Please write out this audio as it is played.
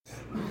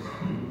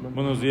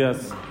Buenos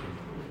días,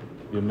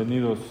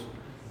 bienvenidos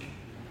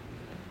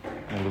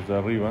a los de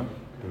arriba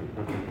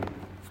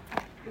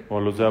o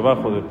a los de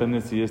abajo, depende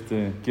si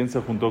quién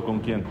se juntó con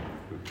quién,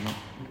 ¿no?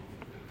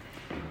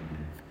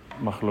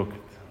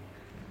 Mahloket.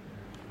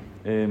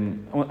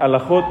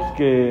 Halajot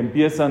que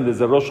empiezan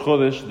desde Rosh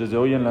Jodesh, desde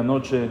hoy en la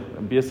noche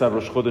empieza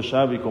Rosh Jodesh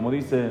Av, y como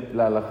dice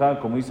la Halajá,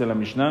 como dice la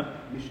Mishnah,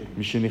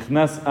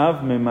 Mishenichnas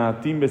Av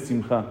memaatim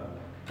besimcha.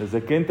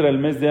 Desde que entra el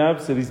mes de Av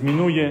se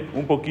disminuye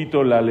un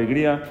poquito la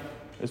alegría.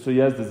 Eso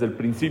ya es desde el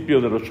principio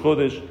de Rosh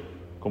Jodesh.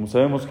 Como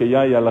sabemos que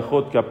ya hay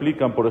halajot que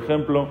aplican, por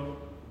ejemplo,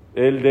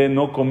 el de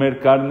no comer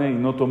carne y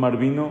no tomar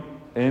vino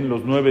en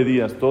los 9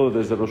 días, todo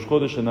desde Rosh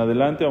Jodesh en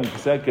adelante, aunque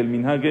sea que el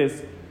minhag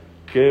es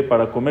que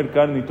para comer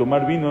carne y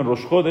tomar vino en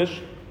Rosh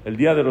Jodesh, el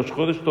día de Rosh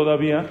Jodesh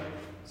todavía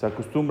se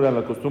acostumbra,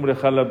 la costumbre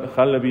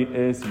halabi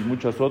es y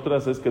muchas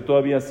otras, es que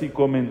todavía sí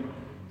comen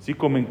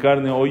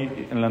carne hoy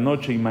en la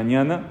noche y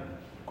mañana,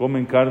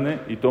 comen carne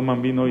y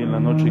toman vino hoy en la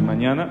noche y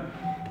mañana,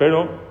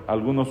 pero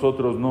algunos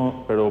otros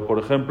no. Pero por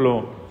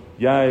ejemplo,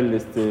 ya el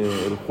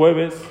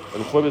jueves,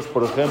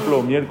 por ejemplo,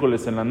 o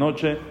miércoles en la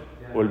noche,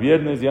 o el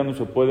viernes ya no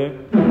se puede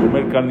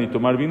comer carne y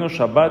tomar vino.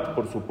 Shabbat,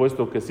 por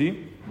supuesto que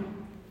sí.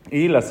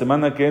 Y la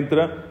semana que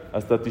entra,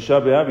 hasta Tisha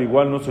B'Av,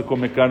 igual no se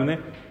come carne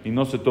y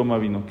no se toma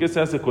vino. ¿Qué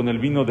se hace con el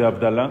vino de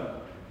Abdalá?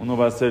 Uno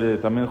va a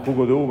hacer también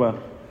jugo de uva,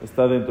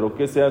 está dentro.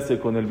 ¿Qué se hace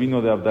con el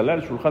vino de Abdalá?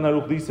 El Shulchan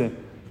Aruch dice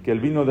que el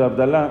vino de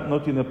Abdalá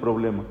no tiene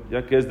problema,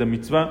 ya que es de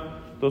mitzvah.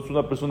 Entonces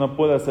una persona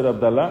puede hacer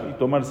Abdalá y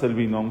tomarse el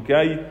vino, aunque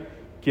hay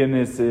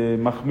quienes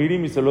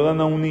mahmirim y se lo dan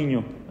a un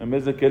niño, en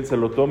vez de que él se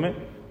lo tome,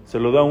 se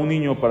lo da a un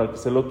niño para que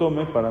se lo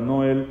tome, para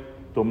no él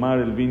tomar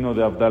el vino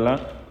de Abdalá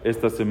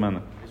esta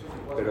semana.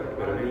 Pero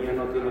el niño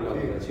no tiene la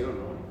obligación,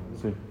 ¿no?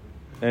 Sí.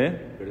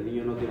 Pero el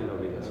niño no tiene la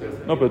obligación.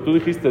 No, pero tú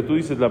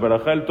dices la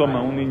barajá, él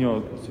toma, un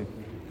niño, sí.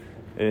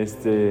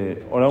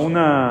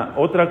 Ahora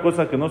otra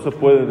cosa que no se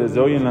puede desde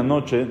hoy en la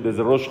noche,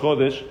 desde Rosh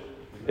Jodesh,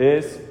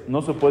 es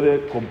no se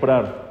puede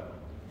comprar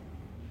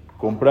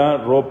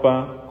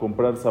ropa,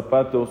 comprar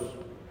zapatos,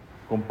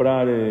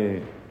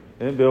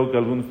 veo que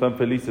algunos están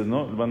felices,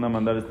 ¿no? Van a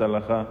mandar esta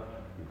halajá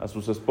a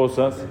sus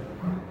esposas.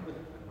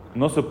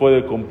 No se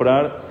puede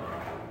comprar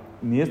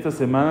ni esta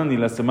semana ni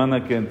la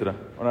semana que entra.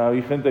 Ahora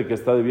hay gente que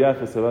está de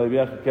viaje, se va de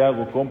viaje, ¿qué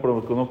hago?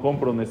 ¿Compro? ¿No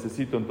compro?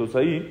 ¿Necesito? Entonces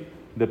ahí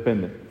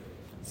depende.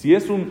 Si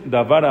es un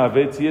davar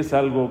avet, si es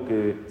algo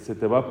que se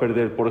te va a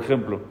perder, por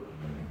ejemplo,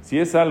 si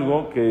es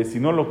algo que si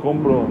no lo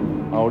compro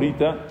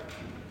ahorita,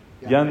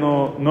 ya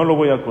no lo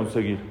voy a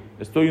conseguir.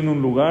 Estoy en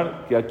un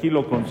lugar que aquí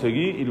lo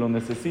conseguí y lo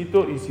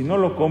necesito, y si no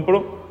lo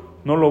compro,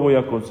 no lo voy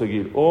a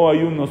conseguir. O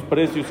hay unos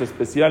precios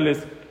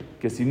especiales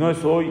que si no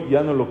es hoy,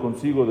 ya no lo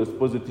consigo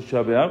después de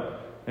Tisha B'Av.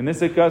 En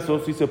ese caso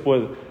sí se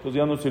puede. Entonces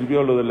ya no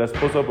sirvió lo de la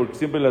esposa, porque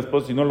siempre la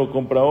esposa si no lo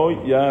compra hoy,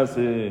 ya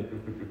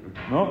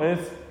 ¿no?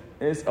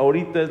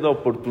 Ahorita es la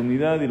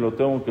oportunidad y lo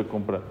tengo que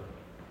comprar.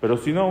 Pero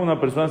si no, una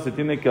persona se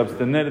tiene que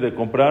abstener de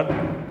comprar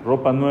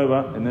ropa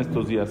nueva en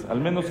estos días. Al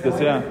menos que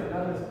sea,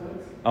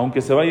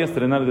 aunque se vaya a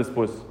estrenar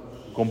después.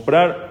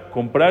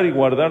 Comprar y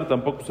guardar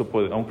tampoco se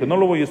puede, aunque no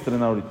lo voy a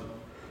estrenar ahorita.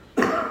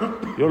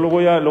 Yo lo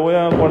voy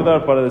a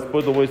guardar para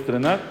después lo voy a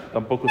estrenar,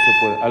 tampoco se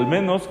puede. Al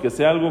menos que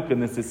sea algo que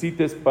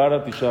necesites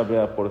para Tisha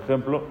B'Av. Por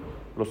ejemplo,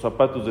 los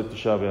zapatos de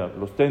Tisha B'Av,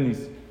 los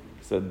tenis.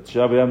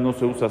 Tisha B'Av no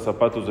se usa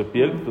zapatos de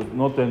piel, entonces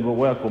no tengo,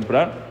 voy a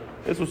comprar.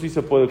 Eso sí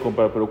se puede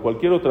comprar, pero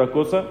cualquier otra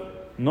cosa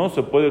no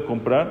se puede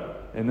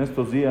comprar en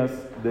estos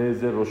días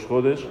desde Rosh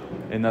Jodesh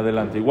en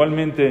adelante.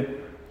 Igualmente,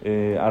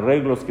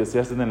 arreglos que se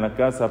hacen en la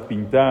casa,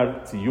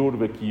 pintar, tziyur,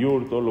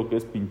 bekiyur, todo lo que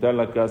es pintar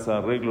la casa,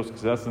 arreglos que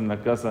se hacen en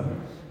la casa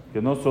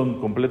que no son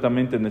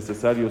completamente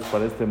necesarios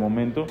para este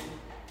momento,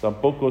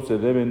 tampoco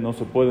no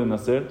se pueden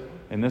hacer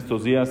en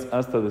estos días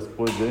hasta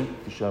después de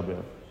Tisha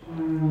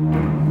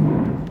B'Av.